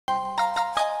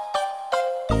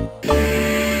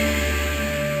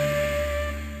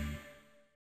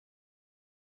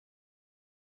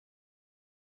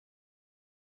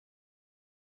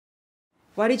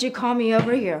Why did you call me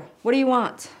over here? What do you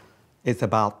want? It's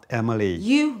about Emily.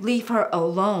 You leave her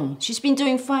alone. She's been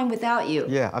doing fine without you.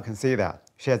 Yeah, I can see that.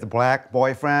 She has a black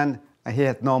boyfriend and he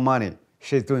has no money.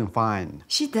 She's doing fine.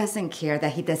 She doesn't care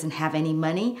that he doesn't have any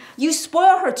money. You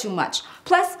spoil her too much.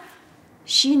 Plus,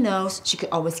 she knows she could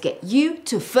always get you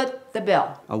to foot the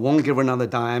bill. I won't give her another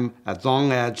dime as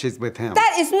long as she's with him.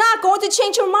 That is not going to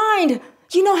change her mind.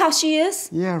 You know how she is.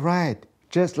 Yeah, right.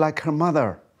 Just like her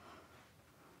mother.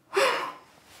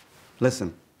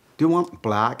 Listen, do you want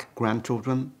black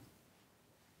grandchildren?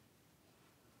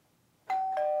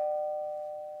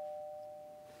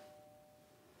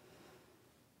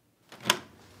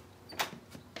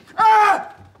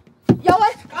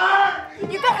 Yaowen，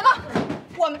你干什么？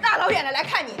我们大老远的来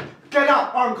看你。 Get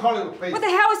out or I'm calling the police. What the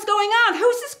hell is going on?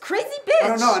 Who's this crazy bitch? I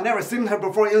don't know. I've never seen her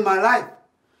before in my life.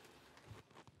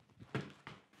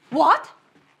 What?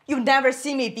 You've never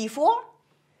seen me before?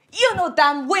 You know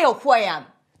damn well who I am.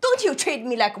 Don't you treat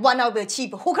me like one of the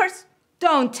cheap hookers?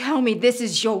 Don't tell me this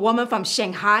is your woman from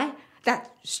Shanghai?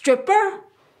 That stripper?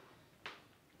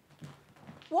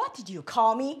 What did you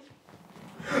call me?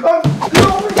 No!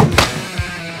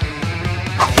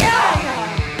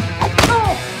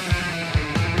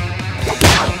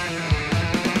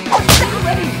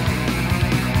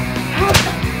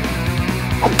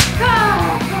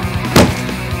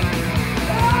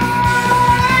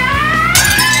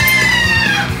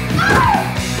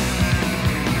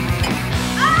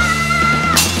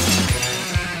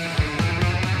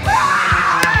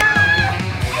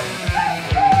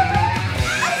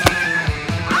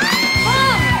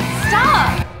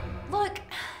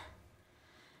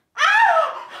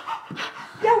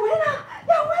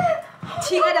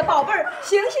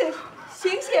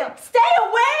 Stay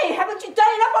away! Haven't you done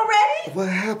enough already? What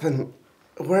happened?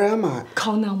 Where am I?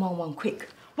 Call 911 quick.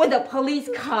 When the police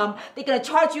come, they're gonna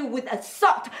charge you with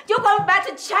assault. You're going back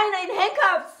to China in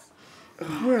handcuffs.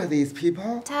 Who are these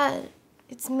people? Dad,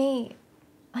 it's me.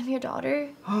 I'm your daughter.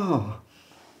 Oh.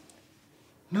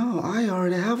 No, I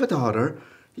already have a daughter.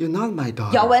 You're not my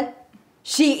daughter. Yaowen,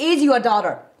 she is your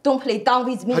daughter. Don't play dumb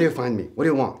with me. How do you find me? What do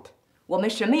you want? 我们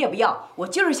什么也不要，我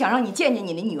就是想让你见见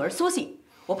你的女儿苏西。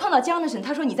我碰到江大婶，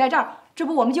她说你在这儿，这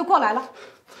不我们就过来了。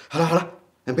好了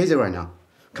I'm busy right now.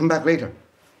 Come back later.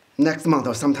 Next month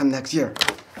or sometime next year.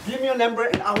 Give me your number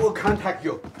and I will contact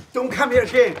you. Don't come here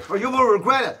again or you will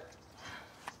regret it.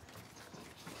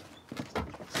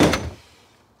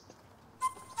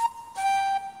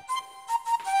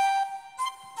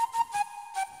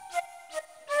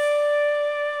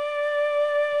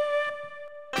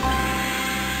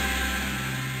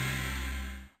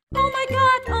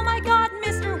 Oh my God,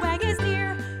 Mr. Wang is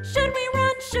near. Should we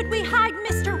run? Should we hide?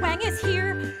 Mr. Wang is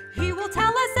here. He will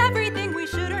tell us everything we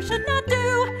should or should not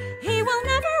do. He will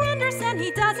never understand,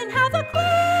 he doesn't have a clue.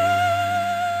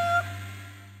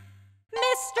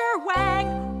 Mr.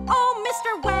 Wang, oh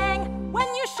Mr. Wang, when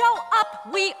you show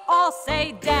up, we all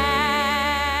say dang.